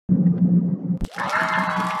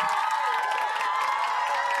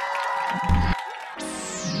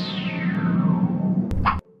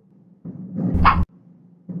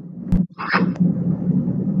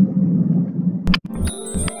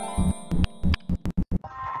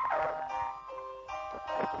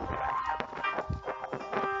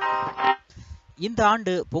இந்த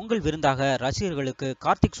ஆண்டு பொங்கல் விருந்தாக ரசிகர்களுக்கு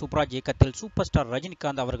கார்த்திக் சுப்ராஜ் இயக்கத்தில் சூப்பர் ஸ்டார்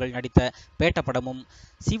ரஜினிகாந்த் அவர்கள் நடித்த பேட்ட படமும்,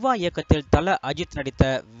 சிவா இயக்கத்தில் தல அஜித் நடித்த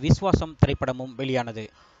விஸ்வாசம் திரைப்படமும் வெளியானது.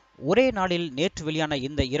 ஒரே நாளில் நேற்று வெளியான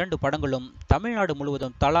இந்த இரண்டு படங்களும் தமிழ்நாடு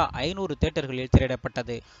முழுவதும் தலா 500 தியேட்டர்களில்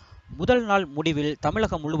திரையிடப்பட்டது. முதல் நாள் முடிவில்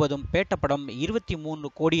தமிழகம் முழுவதும் பேட்ட படம்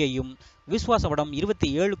 23 கோடியையும், விஸ்வாச படம்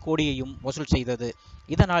 27 கோடியையும் வசூல் செய்தது.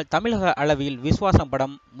 இதனால் தமிழக அளவில் விஸ்வாசம்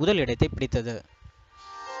படம் முதல் இடத்தை பிடித்தது.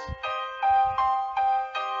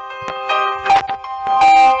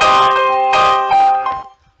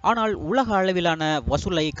 ஆனால் உலக அளவிலான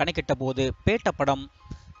வசூலை கணக்கிட்ட போது பேட்ட படம்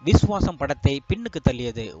விஸ்வாசம் படத்தை பின்னுக்கு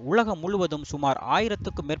தள்ளியது. உலகம் முழுவதும் சுமார்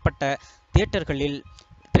 1000க்கும் மேற்பட்ட தியேட்டர்களில்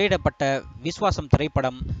திரையிடப்பட்ட விஸ்வாசம்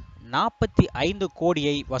திரைப்படம் 45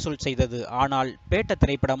 கோடியை வசூல் செய்தது. ஆனால் பேட்ட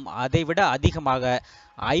திரைப்படம் அதைவிட அதிகமாக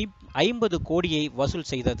 50 கோடியை வசூல்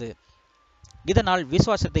செய்தது. இதனால்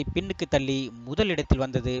விஸ்வாசத்தை பின்னுக்கு தள்ளி முதலிடத்தில்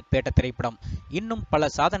வந்தது பேட்ட திரைப்படம். இன்னும் பல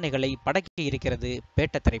சாதனைகளை படைக்க இருக்கிறது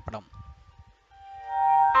பேட்ட திரைப்படம்.